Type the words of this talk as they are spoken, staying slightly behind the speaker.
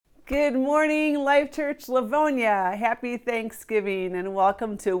Good morning, Life Church Livonia. Happy Thanksgiving and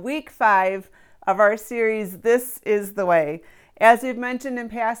welcome to week 5 of our series, This is the Way. As we've mentioned in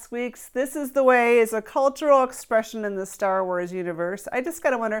past weeks, This is the Way is a cultural expression in the Star Wars universe. I just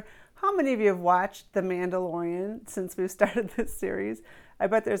gotta wonder, how many of you have watched The Mandalorian since we've started this series? I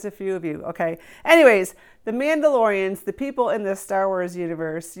bet there's a few of you. Okay. Anyways, the Mandalorians, the people in the Star Wars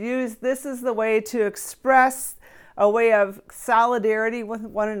universe, use This is the Way to express a way of solidarity with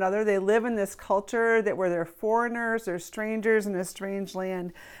one another. They live in this culture where they're foreigners or strangers in a strange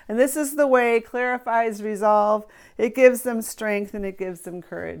land. And this is the way clarifies resolve. It gives them strength and it gives them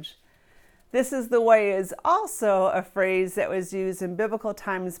courage. This is the way is also a phrase that was used in biblical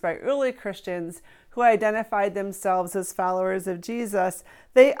times by early Christians who identified themselves as followers of Jesus.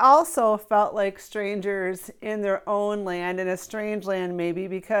 They also felt like strangers in their own land, in a strange land maybe,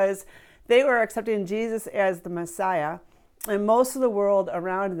 because they were accepting Jesus as the Messiah, and most of the world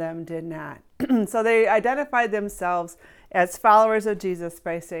around them did not. So they identified themselves as followers of Jesus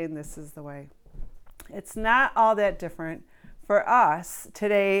by saying, this is the way. It's not all that different for us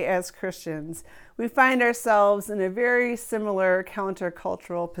today as Christians. We find ourselves in a very similar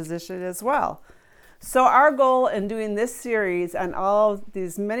countercultural position as well. So our goal in doing this series on all of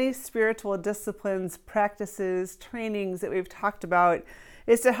these many spiritual disciplines, practices, trainings that we've talked about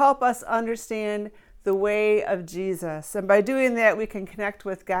is to help us understand the way of Jesus. And by doing that, we can connect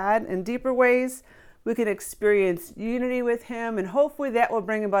with God in deeper ways. We can experience unity with Him, and hopefully that will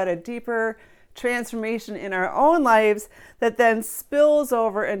bring about a deeper transformation in our own lives that then spills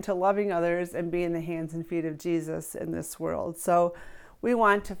over into loving others and being the hands and feet of Jesus in this world. So we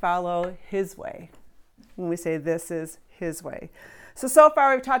want to follow His way. When we say this is His way. So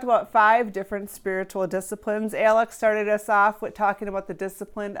far we've talked about 5 different spiritual disciplines. Alex started us off with talking about the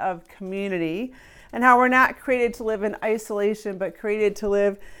discipline of community and how we're not created to live in isolation, but created to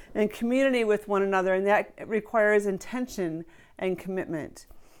live in community with one another, and that requires intention and commitment.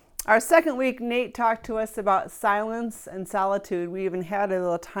 Our second week, Nate talked to us about silence and solitude. We even had a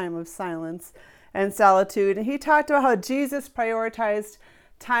little time of silence and solitude, and he talked about how Jesus prioritized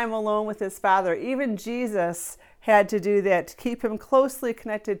time alone with His Father. Even Jesus had to do that to keep Him closely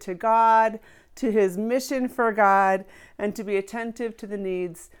connected to God, to His mission for God, and to be attentive to the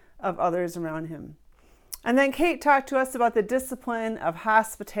needs of others around Him. And then Kate talked to us about the discipline of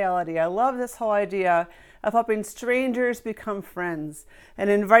hospitality. I love this whole idea of helping strangers become friends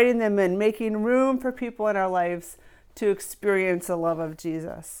and inviting them in, making room for people in our lives to experience the love of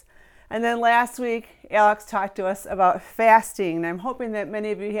Jesus. And then last week, Alex talked to us about fasting. And I'm hoping that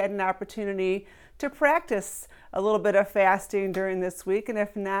many of you had an opportunity to practice a little bit of fasting during this week. And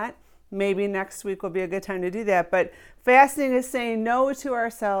if not, maybe next week will be a good time to do that. But fasting is saying no to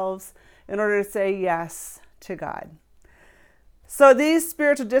ourselves in order to say yes to God. So these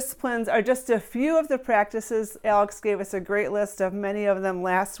spiritual disciplines are just a few of the practices. Alex gave us a great list of many of them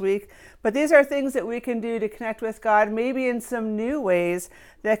last week. But these are things that we can do to connect with God, maybe in some new ways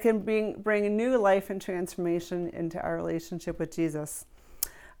that can bring new life and transformation into our relationship with Jesus.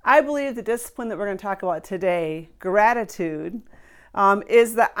 I believe the discipline that we're going to talk about today, gratitude,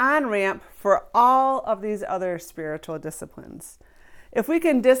 is the on-ramp for all of these other spiritual disciplines. If we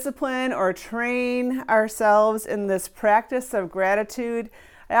can discipline or train ourselves in this practice of gratitude,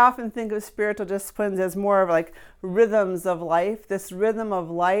 I often think of spiritual disciplines as more of like rhythms of life, this rhythm of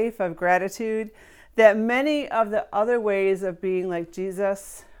life of gratitude, that many of the other ways of being like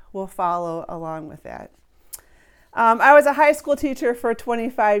Jesus will follow along with that. I was a high school teacher for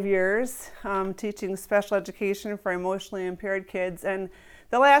 25 years, teaching special education for emotionally impaired kids. And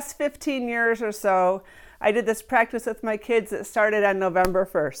the last 15 years or so, I did this practice with my kids that started on November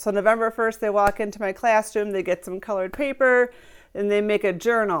 1st. So November 1st, they walk into my classroom, they get some colored paper, and they make a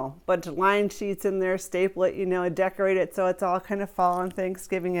journal, bunch of line sheets in there, staple it, decorate it so it's all kind of fall and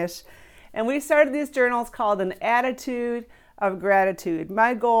Thanksgiving-ish. And we started these journals called An Attitude of Gratitude.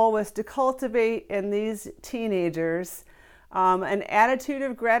 My goal was to cultivate in these teenagers an attitude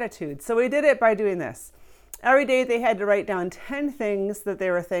of gratitude. So we did it by doing this. Every day they had to write down 10 things that they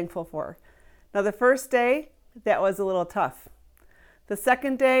were thankful for. Now the first day, that was a little tough. The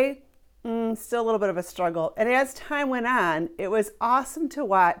second day, still a little bit of a struggle. And as time went on, it was awesome to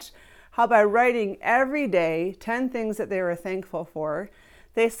watch how by writing every day 10 things that they were thankful for,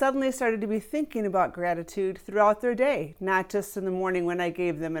 they suddenly started to be thinking about gratitude throughout their day, not just in the morning when I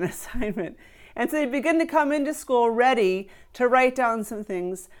gave them an assignment. And so they begin to come into school ready to write down some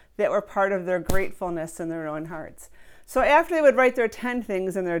things that were part of their gratefulness in their own hearts. So after they would write their 10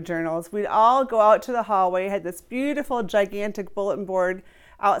 things in their journals, we'd all go out to the hallway. I had this beautiful, gigantic bulletin board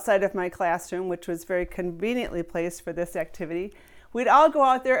outside of my classroom, which was very conveniently placed for this activity. we'd all go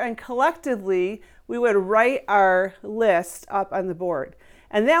out there and collectively we would write our list up on the board.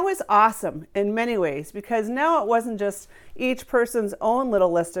 And that was awesome in many ways, because now it wasn't just each person's own little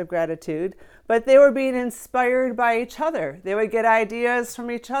list of gratitude, but they were being inspired by each other. They would get ideas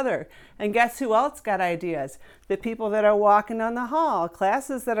from each other. And guess who else got ideas? The people that are walking down the hall,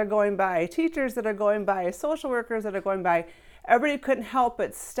 classes that are going by, teachers that are going by, social workers that are going by. Everybody couldn't help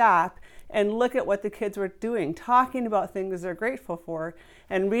but stop and look at what the kids were doing, talking about things they're grateful for,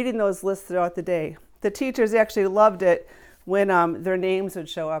 and reading those lists throughout the day. The teachers actually loved it when their names would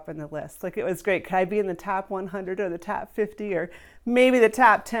show up in the list. Like, it was great. Could I be in the top 100 or the top 50 or maybe the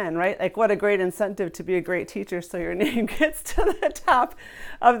top 10, right? Like, what a great incentive to be a great teacher so your name gets to the top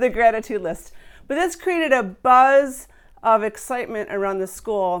of the gratitude list. But this created a buzz of excitement around the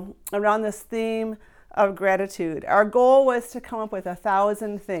school, around this theme of gratitude. Our goal was to come up with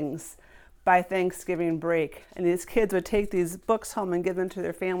 1,000 things by Thanksgiving break. And these kids would take these books home and give them to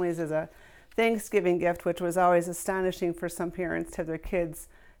their families as a Thanksgiving gift, which was always astonishing for some parents to have their kids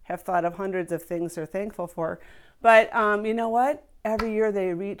have thought of hundreds of things they're thankful for. But you know what? Every year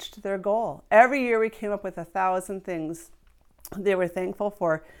they reached their goal. Every year we came up with 1,000 things they were thankful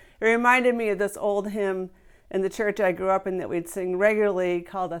for. It reminded me of this old hymn in the church I grew up in that we'd sing regularly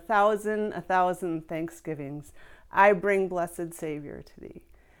called 1,000 Thanksgivings. I bring blessed Savior to thee.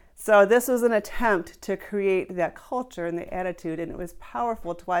 So this was an attempt to create that culture and the attitude, and it was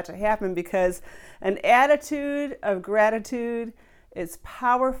powerful to watch it happen, because an attitude of gratitude is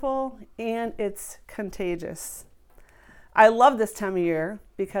powerful and it's contagious. I love this time of year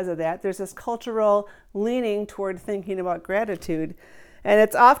because of that. There's this cultural leaning toward thinking about gratitude, and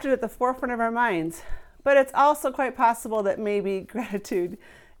it's often at the forefront of our minds. But it's also quite possible that maybe gratitude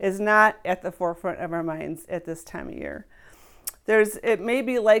is not at the forefront of our minds at this time of year. It may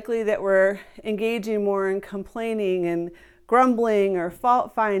be likely that we're engaging more in complaining and grumbling or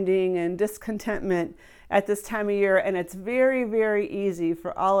fault finding and discontentment at this time of year, and it's very, very easy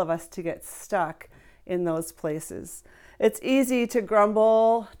for all of us to get stuck in those places. It's easy to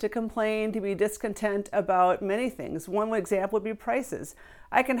grumble, to complain, to be discontent about many things. One example would be prices.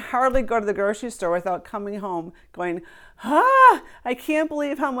 I can hardly go to the grocery store without coming home going, I can't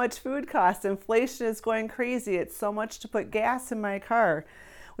believe how much food costs. Inflation is going crazy. It's so much to put gas in my car.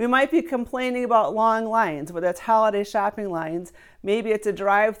 We might be complaining about long lines, whether it's holiday shopping lines. Maybe it's a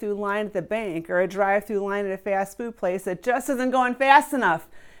drive-through line at the bank or a drive-through line at a fast food place that just isn't going fast enough.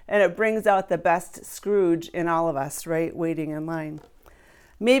 And it brings out the best Scrooge in all of us, right? Waiting in line.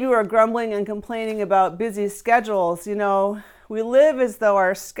 Maybe we're grumbling and complaining about busy schedules. You know, we live as though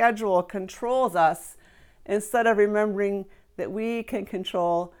our schedule controls us instead of remembering that we can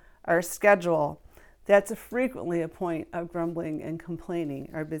control our schedule. That's frequently a point of grumbling and complaining,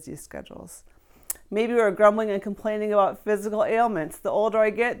 our busy schedules. Maybe we're grumbling and complaining about physical ailments. The older I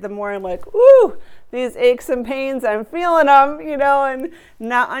get, the more I'm like, ooh, these aches and pains, I'm feeling them, you know, and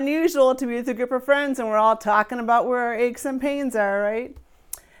not unusual to be with a group of friends and we're all talking about where our aches and pains are, right?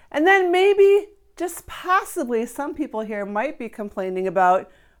 And then maybe, just possibly, some people here might be complaining about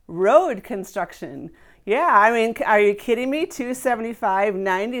road construction. Yeah, I mean, are you kidding me? 275,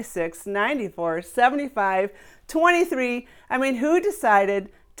 96, 94, 75, 23. I mean, who decided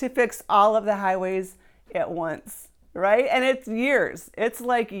to fix all of the highways at once, right? And it's years. It's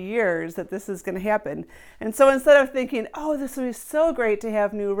like years that this is going to happen. And so instead of thinking, oh, this would be so great to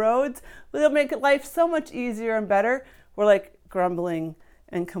have new roads, it'll make life so much easier and better, we're like grumbling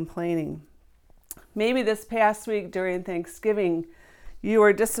and complaining. Maybe this past week during Thanksgiving, you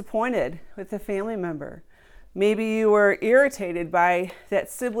were disappointed with a family member. Maybe you were irritated by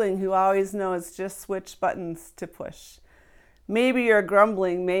that sibling who always knows just which buttons to push. Maybe your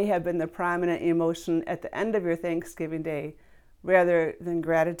grumbling may have been the prominent emotion at the end of your Thanksgiving day rather than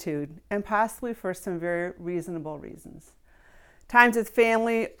gratitude, and possibly for some very reasonable reasons. Times with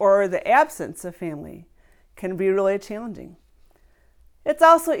family or the absence of family can be really challenging. It's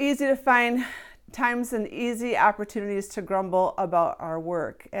also easy to find times and easy opportunities to grumble about our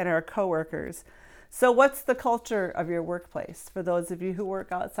work and our coworkers. So what's the culture of your workplace for those of you who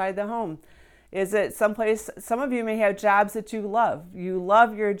work outside the home? Is it someplace, some of you may have jobs that you love. You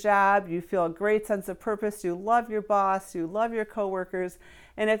love your job, you feel a great sense of purpose, you love your boss, you love your coworkers.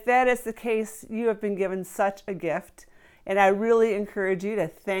 And if that is the case, you have been given such a gift. And I really encourage you to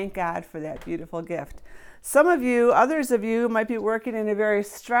thank God for that beautiful gift. Some of you, others of you, might be working in a very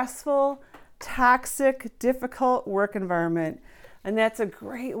stressful, toxic, difficult work environment. And that's a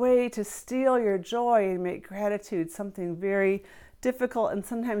great way to steal your joy and make gratitude something very difficult and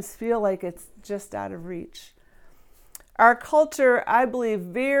sometimes feel like it's just out of reach. Our culture, I believe,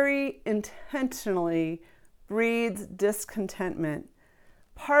 very intentionally breeds discontentment.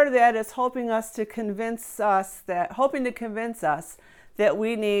 Part of that is hoping to convince us that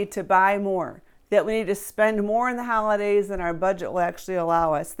we need to buy more, that we need to spend more in the holidays than our budget will actually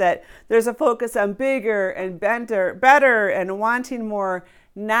allow us, that there's a focus on bigger and better and wanting more,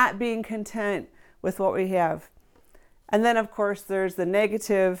 not being content with what we have. And then, of course, there's the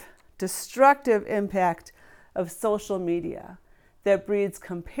negative, destructive impact of social media that breeds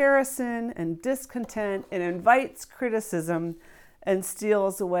comparison and discontent and invites criticism and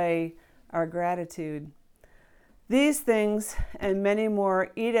steals away our gratitude. These things and many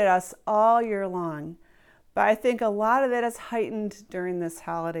more eat at us all year long, but I think a lot of that is heightened during this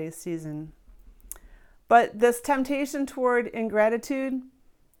holiday season. But this temptation toward ingratitude,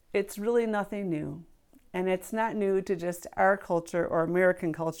 it's really nothing new. And it's not new to just our culture or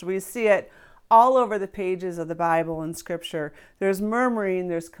American culture. We see it all over the pages of the Bible and Scripture. There's murmuring,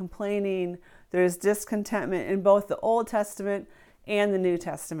 there's complaining, there's discontentment in both the Old Testament and the New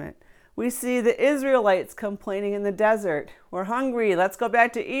Testament. We see the Israelites complaining in the desert. We're hungry. Let's go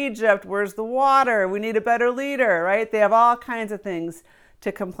back to Egypt. Where's the water? We need a better leader, right? They have all kinds of things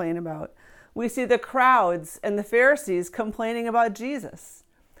to complain about. We see the crowds and the Pharisees complaining about Jesus.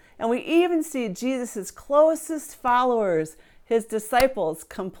 And we even see Jesus' closest followers, his disciples,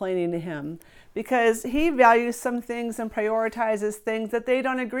 complaining to him because he values some things and prioritizes things that they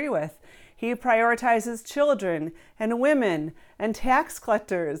don't agree with. He prioritizes children and women and tax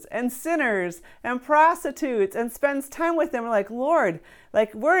collectors and sinners and prostitutes and spends time with them. We're like, Lord,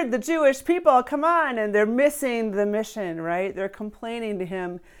 we're the Jewish people, come on. And they're missing the mission, right? They're complaining to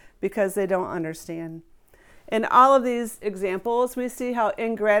him because they don't understand. In all of these examples, we see how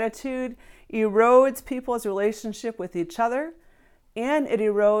ingratitude erodes people's relationship with each other, and it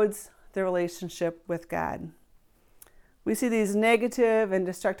erodes the relationship with God. We see these negative and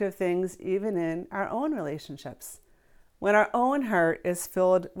destructive things even in our own relationships. When our own heart is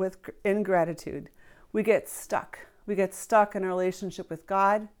filled with ingratitude, we get stuck. We get stuck in our relationship with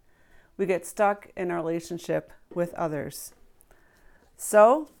God. We get stuck in our relationship with others.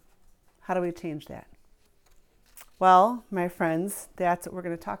 So, how do we change that? Well, my friends, that's what we're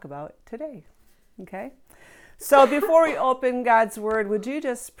going to talk about today, okay? So before we open God's Word, would you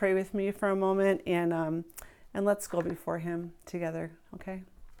just pray with me for a moment and let's go before Him together, okay?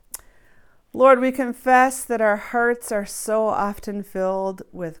 Lord, we confess that our hearts are so often filled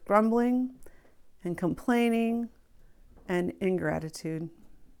with grumbling and complaining and ingratitude.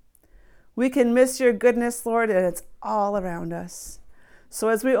 We can miss your goodness, Lord, and it's all around us. So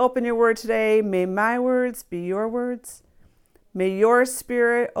as we open your word today, may my words be your words. May your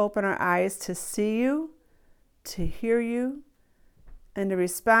Spirit open our eyes to see you, to hear you, and to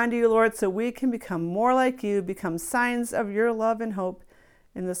respond to you, Lord, so we can become more like you, become signs of your love and hope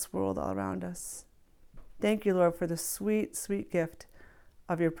in this world all around us. Thank you, Lord, for the sweet, sweet gift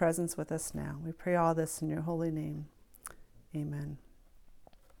of your presence with us now. We pray all this in your holy name. Amen.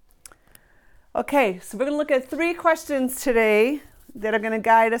 Okay, so we're going to look at 3 questions today that are going to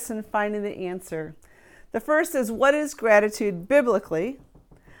guide us in finding the answer. The first is, what is gratitude biblically?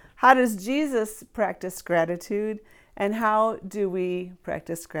 How does Jesus practice gratitude? And how do we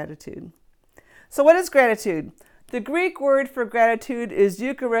practice gratitude? So what is gratitude? The Greek word for gratitude is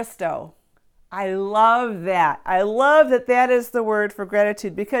Eucharisto. I love that. I love that that is the word for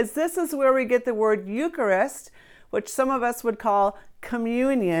gratitude because this is where we get the word Eucharist, which some of us would call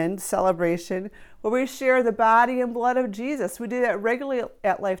communion celebration, where we share the body and blood of Jesus. We do that regularly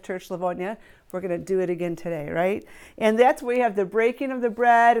at Life Church Livonia. We're going to do it again today, right? And that's where we have the breaking of the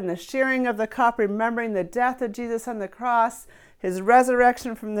bread and the sharing of the cup, remembering the death of Jesus on the cross, his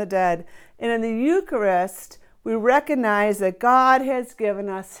resurrection from the dead. And in the Eucharist, we recognize that God has given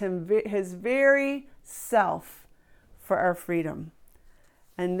us his very self for our freedom.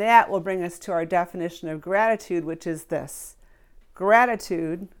 And that will bring us to our definition of gratitude, which is this.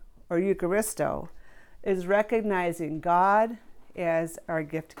 Gratitude, or Eucharisto, is recognizing God as our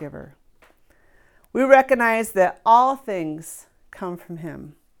gift giver. We recognize that all things come from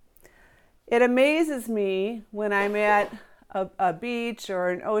him. It amazes me when I'm at a beach or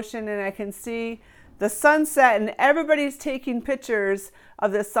an ocean and I can see the sunset and everybody's taking pictures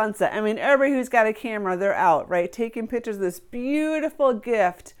of the sunset. I mean, everybody who's got a camera, they're out, right? Taking pictures of this beautiful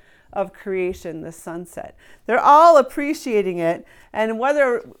gift of creation, the sunset. They're all appreciating it, and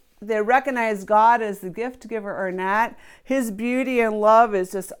whether they recognize God as the gift giver or not, his beauty and love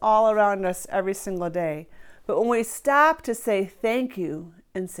is just all around us every single day. But when we stop to say thank you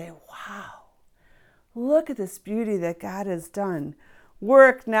and say, wow, look at this beauty that God has done, we're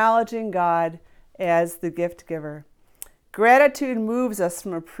acknowledging God as the gift giver. Gratitude moves us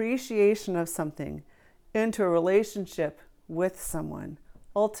from appreciation of something into a relationship with someone,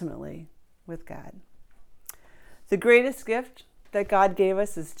 ultimately with God. The greatest gift that God gave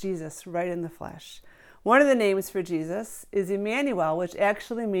us is Jesus right in the flesh. One of the names for Jesus is Emmanuel, which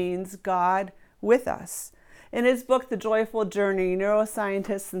actually means God with us. In his book, The Joyful Journey,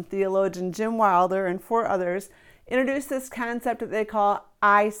 neuroscientist and theologian Jim Wilder and 4 others introduced this concept that they call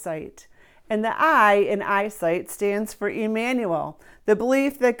eyesight. And the I in eyesight stands for Emmanuel, the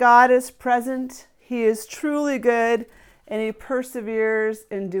belief that God is present, he is truly good, and he perseveres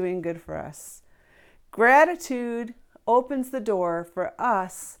in doing good for us. Gratitude opens the door for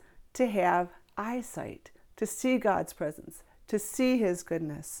us to have eyesight, to see God's presence, to see his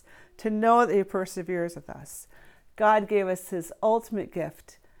goodness, to know that he perseveres with us. God gave us his ultimate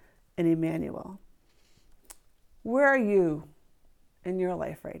gift in Emmanuel. Where are you in your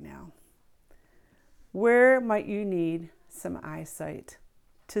life right now? Where might you need some eyesight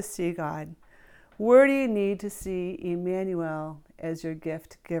to see God? Where do you need to see Emmanuel as your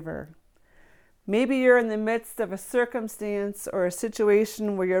gift giver? Maybe you're in the midst of a circumstance or a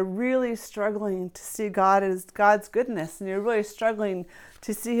situation where you're really struggling to see God as God's goodness, and you're really struggling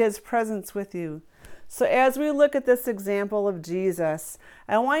to see his presence with you. So as we look at this example of Jesus,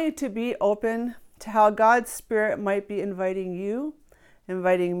 I want you to be open to how God's Spirit might be inviting you,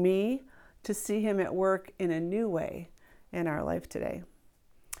 inviting me to see him at work in a new way in our life today.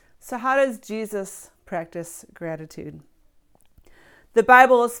 So how does Jesus practice gratitude? The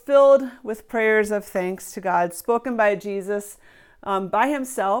Bible is filled with prayers of thanks to God spoken by Jesus by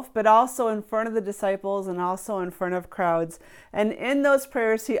himself, but also in front of the disciples and also in front of crowds. And in those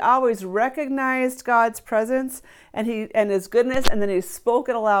prayers, he always recognized God's presence and his goodness, and then he spoke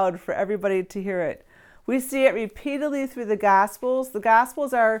it aloud for everybody to hear it. We see it repeatedly through the Gospels. The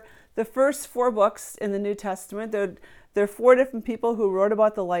Gospels are the first 4 books in the New Testament. There are 4 different people who wrote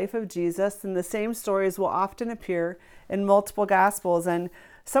about the life of Jesus, and the same stories will often appear in multiple Gospels. And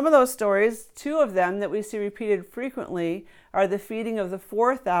some of those stories, 2 of them that we see repeated frequently, are the feeding of the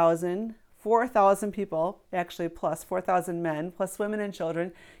 4,000 people, actually plus 4,000 men, plus women and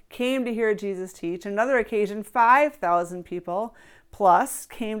children, came to hear Jesus teach. Another occasion, 5,000 people plus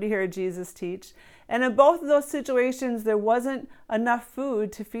came to hear Jesus teach. And in both of those situations, there wasn't enough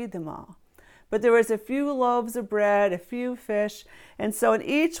food to feed them all. But there was a few loaves of bread, a few fish. And so in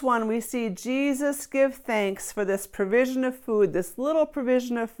each one, we see Jesus give thanks for this provision of food, this little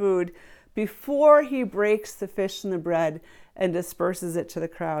provision of food, before he breaks the fish and the bread and disperses it to the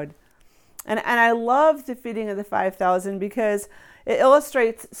crowd. And I love the feeding of the 5,000 because it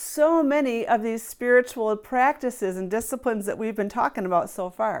illustrates so many of these spiritual practices and disciplines that we've been talking about so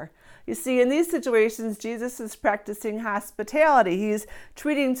far. You see, in these situations, Jesus is practicing hospitality. He's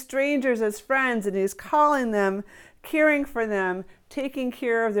treating strangers as friends, and he's calling them, caring for them, taking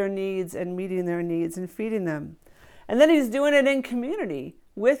care of their needs and meeting their needs and feeding them. And then he's doing it in community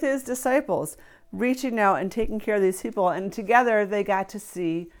with his disciples, reaching out and taking care of these people. And together they got to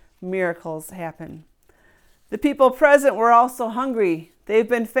see miracles happen. The people present were also hungry. They've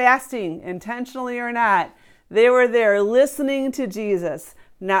been fasting, intentionally or not. They were there listening to Jesus,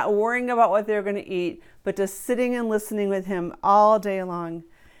 not worrying about what they were going to eat, but just sitting and listening with him all day long.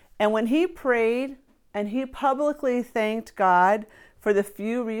 And when he prayed and he publicly thanked God for the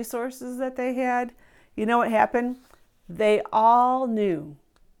few resources that they had, you know what happened? They all knew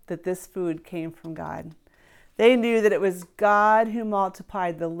that this food came from God. They knew that it was God who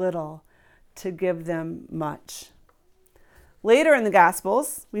multiplied the little to give them much. Later in the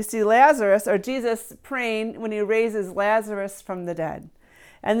Gospels, we see Lazarus, or Jesus, praying when he raises Lazarus from the dead.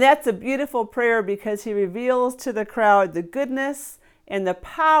 And that's a beautiful prayer because he reveals to the crowd the goodness and the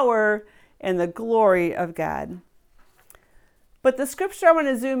power and the glory of God. But the scripture I want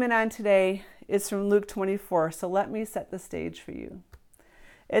to zoom in on today is from Luke 24, so let me set the stage for you.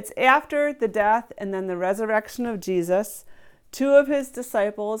 It's after the death and then the resurrection of Jesus. 2 of his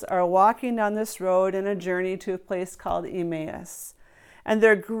disciples are walking down this road in a journey to a place called Emmaus. And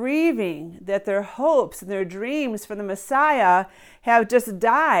they're grieving that their hopes and their dreams for the Messiah have just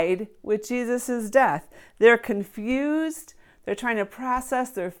died with Jesus' death. They're confused. They're trying to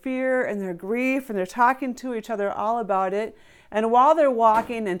process their fear and their grief, and they're talking to each other all about it. And while they're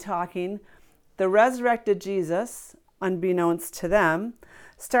walking and talking, the resurrected Jesus, unbeknownst to them,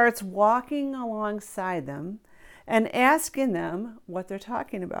 starts walking alongside them and asking them what they're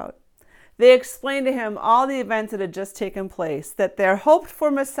talking about. They explained to him all the events that had just taken place, that their hoped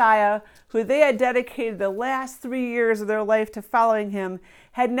for Messiah, who they had dedicated the last 3 years of their life to following him,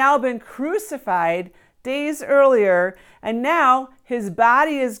 had now been crucified days earlier, and now his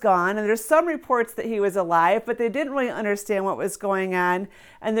body is gone, and there's some reports that he was alive, but they didn't really understand what was going on,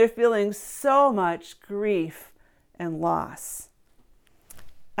 and they're feeling so much grief and loss.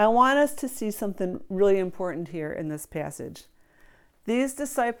 I want us to see something really important here in this passage. These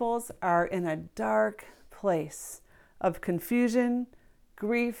disciples are in a dark place of confusion,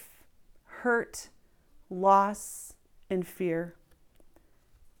 grief, hurt, loss, and fear.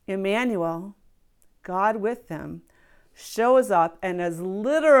 Emmanuel, God with them, shows up and is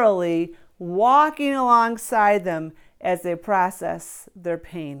literally walking alongside them as they process their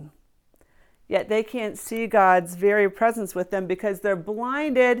pain. Yet they can't see God's very presence with them because they're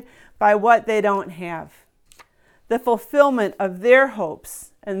blinded by what they don't have. The fulfillment of their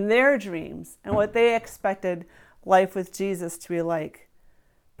hopes and their dreams and what they expected life with Jesus to be like.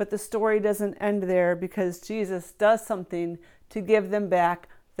 But the story doesn't end there, because Jesus does something to give them back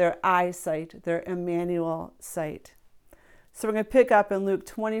their eyesight, their Emmanuel sight. So we're going to pick up in Luke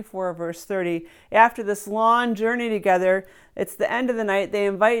 24, verse 30. After this long journey together, it's the end of the night, they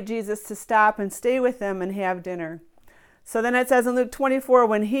invite Jesus to stop and stay with them and have dinner. So then it says in Luke 24,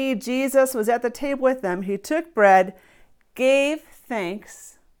 when Jesus, was at the table with them, he took bread, gave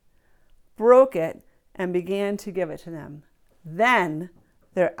thanks, broke it, and began to give it to them. Then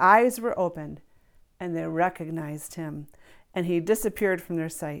their eyes were opened, and they recognized him, and he disappeared from their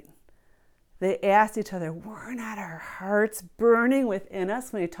sight. They asked each other, were not our hearts burning within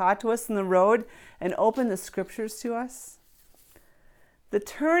us when he talked to us on the road and opened the scriptures to us? The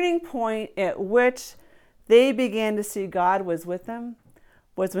turning point at which they began to see God was with them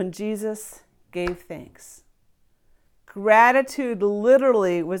was when Jesus gave thanks. Gratitude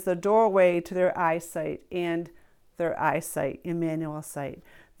literally was the doorway to their eyesight, and their eyesight, Emmanuel's sight.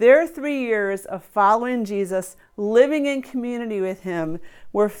 Their 3 years of following Jesus, living in community with him,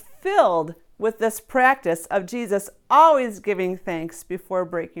 were filled with this practice of Jesus always giving thanks before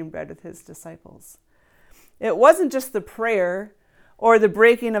breaking bread with his disciples. It wasn't just the prayer or the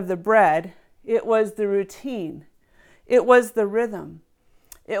breaking of the bread. It was the routine. It was the rhythm.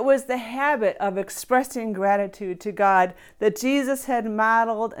 It was the habit of expressing gratitude to God that Jesus had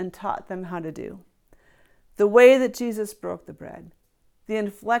modeled and taught them how to do. The way that Jesus broke the bread, the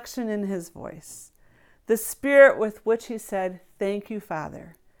inflection in his voice, the spirit with which he said, "Thank you,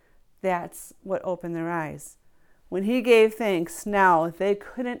 Father." That's what opened their eyes. When he gave thanks, now they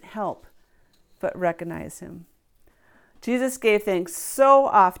couldn't help but recognize him. Jesus gave thanks so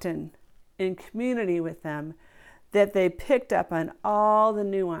often in community with them that they picked up on all the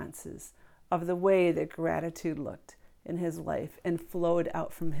nuances of the way that gratitude looked in his life and flowed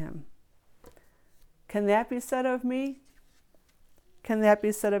out from him. Can that be said of me? Can that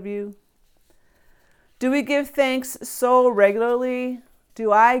be said of you? Do we give thanks so regularly?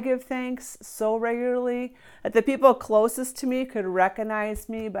 Do I give thanks so regularly that the people closest to me could recognize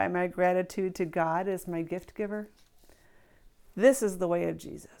me by my gratitude to God as my gift giver? This is the way of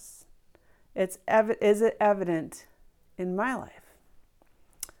Jesus. Is it evident in my life?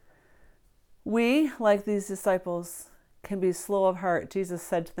 We, like these disciples, can be slow of heart. Jesus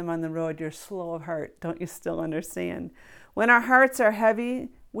said to them on the road, "You're slow of heart. Don't you still understand?" When our hearts are heavy,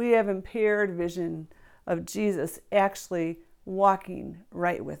 we have impaired vision of Jesus actually walking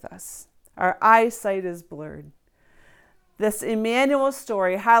right with us. Our eyesight is blurred. This Emmanuel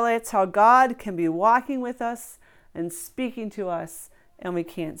story highlights how God can be walking with us and speaking to us, and we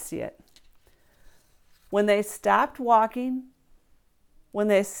can't see it. When they stopped walking, when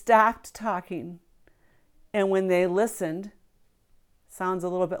they stopped talking, and when they listened, sounds a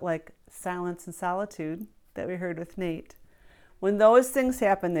little bit like silence and solitude that we heard with Nate. When those things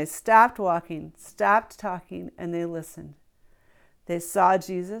happened, they stopped walking, stopped talking, and they listened. They saw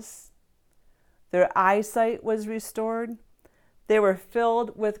Jesus. Their eyesight was restored. They were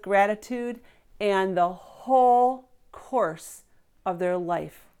filled with gratitude, and the whole course of their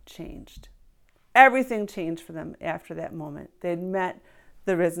life changed. Everything changed for them after that moment. They'd met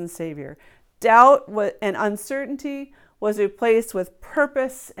the risen Savior. Doubt and uncertainty was replaced with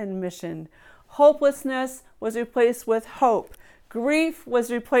purpose and mission. Hopelessness was replaced with hope. Grief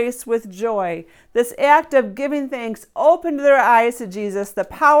was replaced with joy. This act of giving thanks opened their eyes to Jesus, the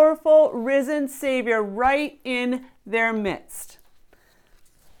powerful, risen Savior, right in their midst.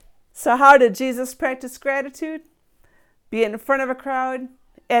 So how did Jesus practice gratitude? Be it in front of a crowd,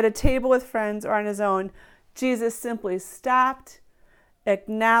 at a table with friends, or on his own, Jesus simply stopped,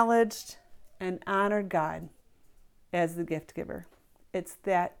 acknowledged, and honored God as the gift giver. It's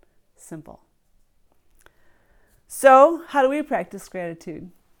that simple. So, how do we practice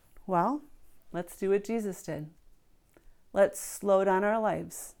gratitude? Well, let's do what Jesus did. Let's slow down our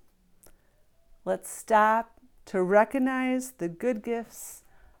lives. Let's stop to recognize the good gifts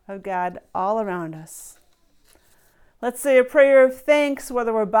of God all around us. Let's say a prayer of thanks,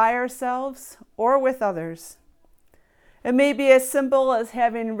 whether we're by ourselves or with others. It may be as simple as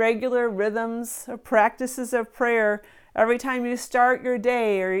having regular rhythms or practices of prayer every time you start your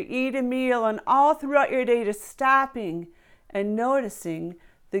day or you eat a meal, and all throughout your day, just stopping and noticing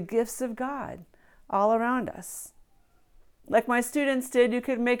the gifts of God all around us. Like my students did, you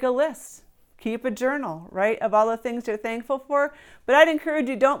could make a list, keep a journal, right, of all the things you're thankful for. But I'd encourage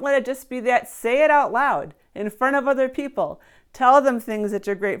you, don't let it just be that. Say it out loud in front of other people. Tell them things that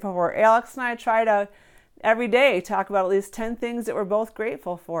you're grateful for. Alex and I try to every day talk about at least 10 things that we're both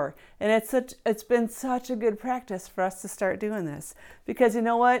grateful for. And it's been such a good practice for us to start doing this, because you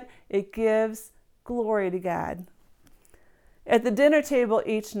know what? It gives glory to God. At the dinner table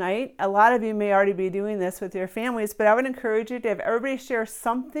each night, a lot of you may already be doing this with your families, but I would encourage you to have everybody share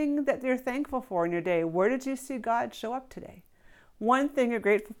something that you're thankful for in your day. Where did you see God show up today? One thing you're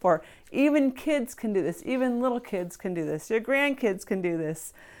grateful for. Even kids can do this. Even little kids can do this. Your grandkids can do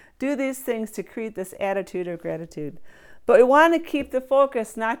this. Do these things to create this attitude of gratitude. But we want to keep the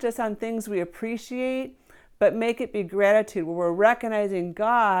focus not just on things we appreciate, but make it be gratitude, where we're recognizing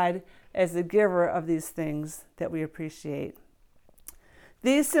God as the giver of these things that we appreciate.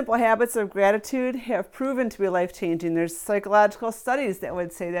 These simple habits of gratitude have proven to be life-changing. There's psychological studies that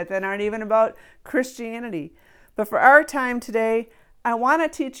would say that aren't even about Christianity. But for our time today, I want to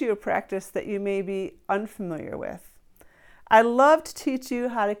teach you a practice that you may be unfamiliar with. I love to teach you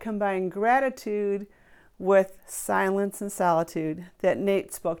how to combine gratitude with silence and solitude that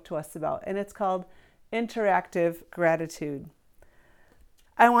Nate spoke to us about, and it's called interactive gratitude.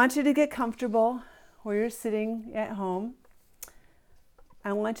 I want you to get comfortable where you're sitting at home.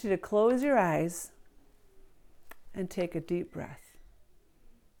 I want you to close your eyes and take a deep breath.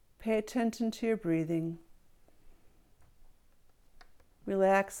 Pay attention to your breathing.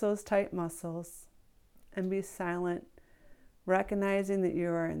 Relax those tight muscles and be silent, recognizing that you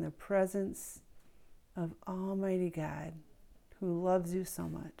are in the presence of Almighty God, who loves you so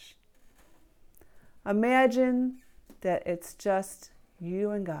much. Imagine that it's just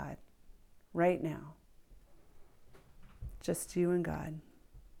you and God right now. Just you and God.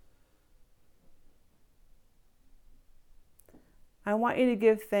 I want you to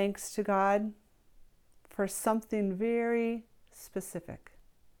give thanks to God for something very specific.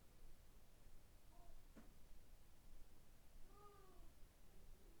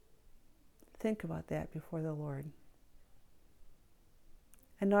 Think about that before the Lord.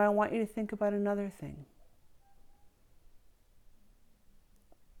 And now I want you to think about another thing.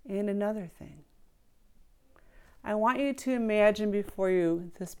 And another thing. I want you to imagine before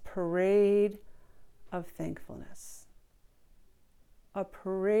you this parade of thankfulness. A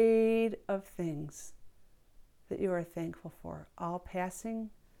parade of things that you are thankful for, all passing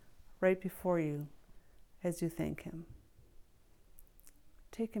right before you as you thank Him.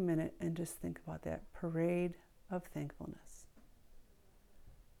 Take a minute and just think about that parade of thankfulness.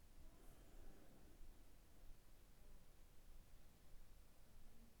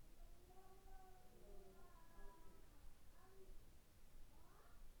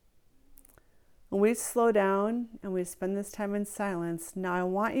 When we slow down and we spend this time in silence, now I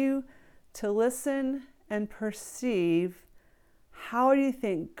want you to listen and perceive, how do you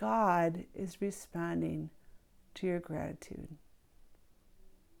think God is responding to your gratitude?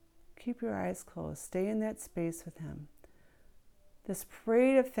 Keep your eyes closed. Stay in that space with Him. This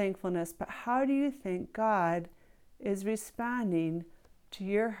parade of thankfulness, but how do you think God is responding to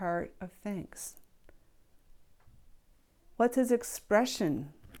your heart of thanks? What's His expression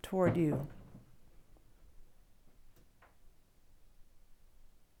toward you?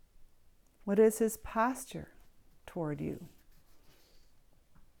 What is His posture toward you?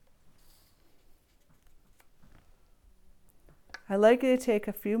 I'd like you to take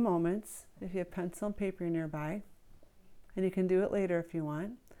a few moments, if you have pencil and paper nearby, and you can do it later if you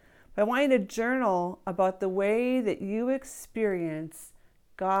want. But I want you to journal about the way that you experience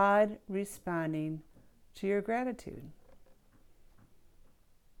God responding to your gratitude.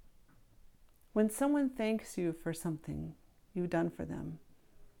 When someone thanks you for something you've done for them,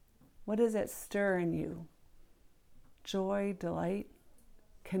 what does that stir in you? Joy, delight,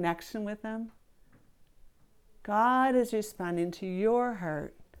 connection with them? God is responding to your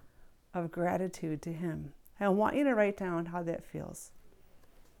heart of gratitude to Him. I want you to write down how that feels.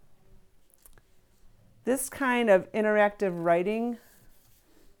 This kind of interactive writing,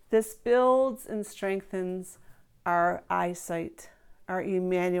 this builds and strengthens our eyesight, our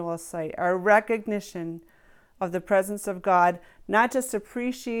Emmanuel sight, our recognition of the presence of God, not just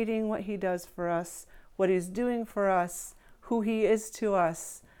appreciating what he does for us, what he's doing for us, who he is to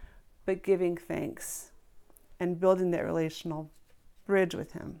us, but giving thanks and building that relational bridge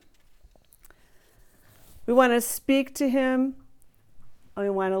with him. We want to speak to him, and we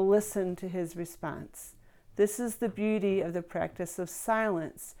want to listen to his response. This is the beauty of the practice of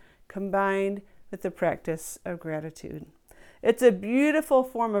silence combined with the practice of gratitude. It's a beautiful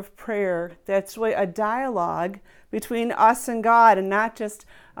form of prayer that's really a dialogue between us and God, and not just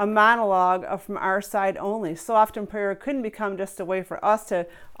a monologue from our side only. So often prayer couldn't become just a way for us to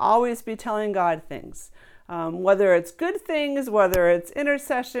always be telling God things. Whether it's good things, whether it's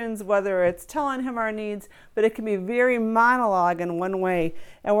intercessions, whether it's telling him our needs, but it can be very monologue in one way,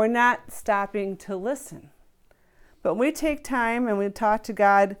 and we're not stopping to listen. But when we take time and we talk to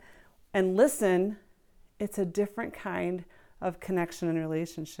God and listen, it's a different kind of connection and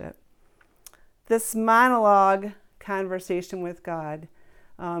relationship. This monologue conversation with God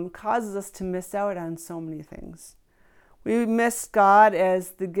causes us to miss out on so many things. We miss God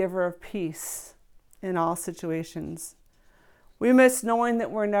as the giver of peace in all situations. We miss knowing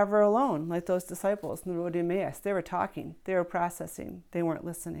that we're never alone, like those disciples in the road to Emmaus. They were talking, they were processing, they weren't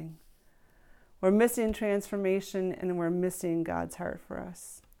listening. We're missing transformation, and we're missing God's heart for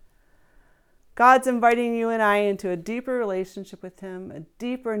us. God's inviting you and I into a deeper relationship with him, a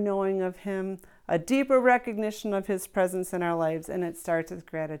deeper knowing of him, a deeper recognition of his presence in our lives, and it starts with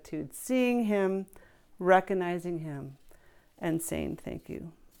gratitude, seeing him, recognizing him, and saying thank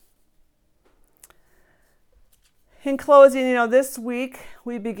you. In closing, this week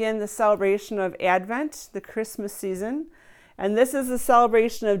we begin the celebration of Advent, the Christmas season, and this is the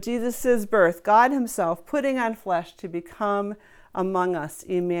celebration of Jesus' birth, God himself putting on flesh to become among us,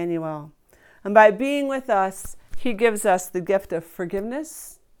 Emmanuel. And by being with us, he gives us the gift of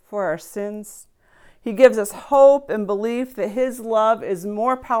forgiveness for our sins. He gives us hope and belief that his love is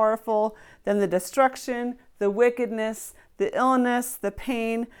more powerful than the destruction, the wickedness, the illness, the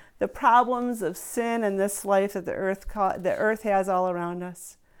pain, the problems of sin in this life that the earth has all around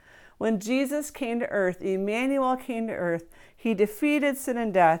us. When Jesus came to earth, Emmanuel came to earth, he defeated sin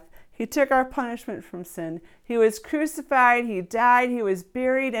and death. He took our punishment from sin. He was crucified, he died, he was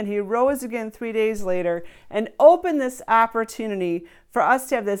buried, and he rose again 3 days later and opened this opportunity for us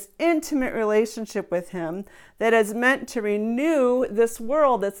to have this intimate relationship with him that is meant to renew this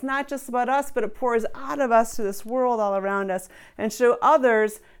world. It's not just about us, but it pours out of us to this world all around us and show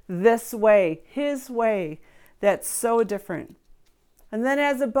others this way, his way, that's so different. And then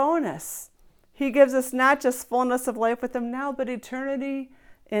as a bonus, he gives us not just fullness of life with him now, but eternity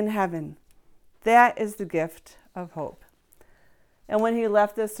in heaven. That is the gift of hope. And when he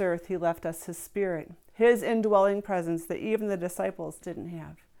left this earth, he left us his spirit, his indwelling presence that even the disciples didn't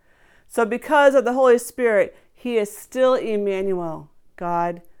have. So because of the Holy Spirit, he is still Emmanuel,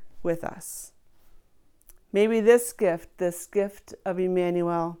 God with us. Maybe this gift of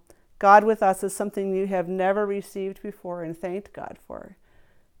Emmanuel, God with us, is something you have never received before and thanked God for.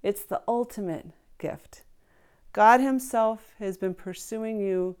 It's the ultimate gift. God himself has been pursuing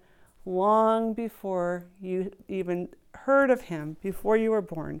you long before you even heard of him, before you were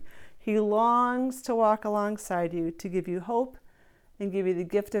born. He longs to walk alongside you, to give you hope and give you the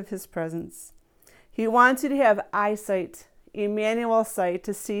gift of his presence. He wants you to have eyesight, Emmanuel sight,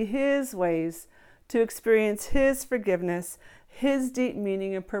 to see his ways, to experience his forgiveness, his deep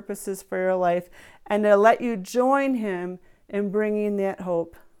meaning and purposes for your life, and to let you join him in bringing that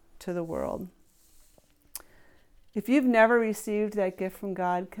hope to the world. If you've never received that gift from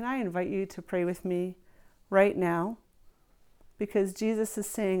God, can I invite you to pray with me right now? Because Jesus is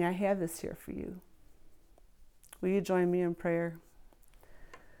saying, I have this here for you. Will you join me in prayer?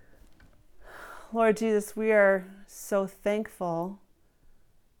 Lord Jesus, we are so thankful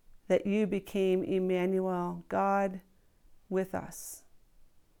that you became Emmanuel, God with us.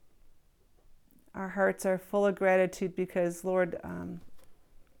 Our hearts are full of gratitude because, Lord,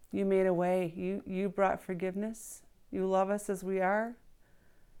 you made a way. You brought forgiveness. You love us as we are.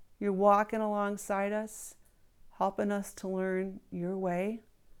 You're walking alongside us, helping us to learn your way.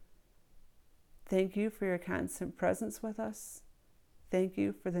 Thank you for your constant presence with us. Thank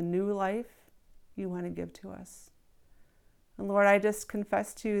you for the new life you want to give to us. And Lord, I just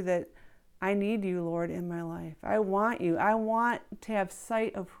confess to you that I need you, Lord, in my life. I want you. I want to have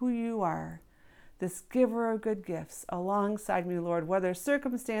sight of who you are, this giver of good gifts, alongside me, Lord, whether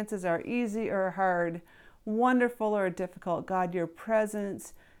circumstances are easy or hard, wonderful or difficult. God, your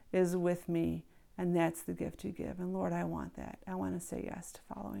presence is with me, and that's the gift you give. And Lord, I want that. I want to say yes to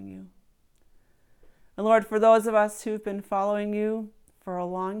following you. And Lord, for those of us who've been following you for a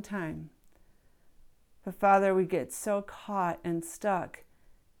long time, But Father, we get so caught and stuck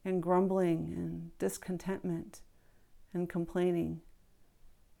in grumbling and discontentment and complaining,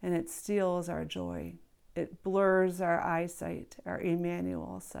 and it steals our joy. It blurs our eyesight, our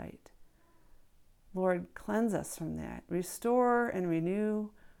Emmanuel sight. Lord, cleanse us from that. Restore and renew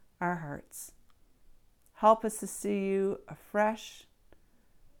our hearts. Help us to see you afresh.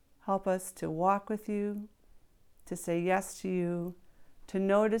 Help us to walk with you, to say yes to you, to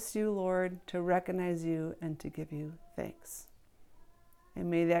notice you, Lord, to recognize you, and to give you thanks. And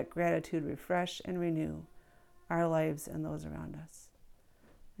may that gratitude refresh and renew our lives and those around us.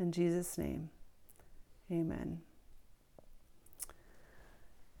 In Jesus' name, amen.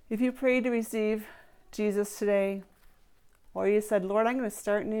 If you prayed to receive Jesus today, or you said, Lord, I'm going to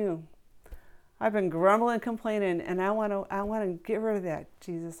start new. I've been grumbling and complaining, and I want to get rid of that.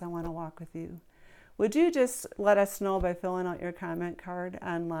 Jesus, I want to walk with you. Would you just let us know by filling out your comment card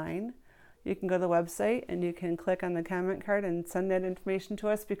online? You can go to the website and you can click on the comment card and send that information to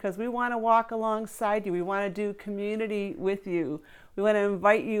us, because we want to walk alongside you. We want to do community with you. We want to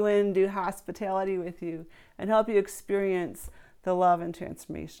invite you in, do hospitality with you, and help you experience the love and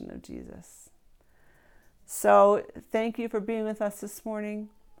transformation of Jesus. So thank you for being with us this morning.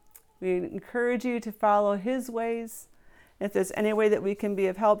 We encourage you to follow his ways. If there's any way that we can be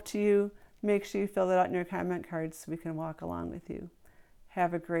of help to you, make sure you fill that out in your comment cards so we can walk along with you.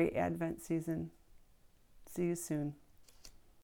 Have a great Advent season. See you soon.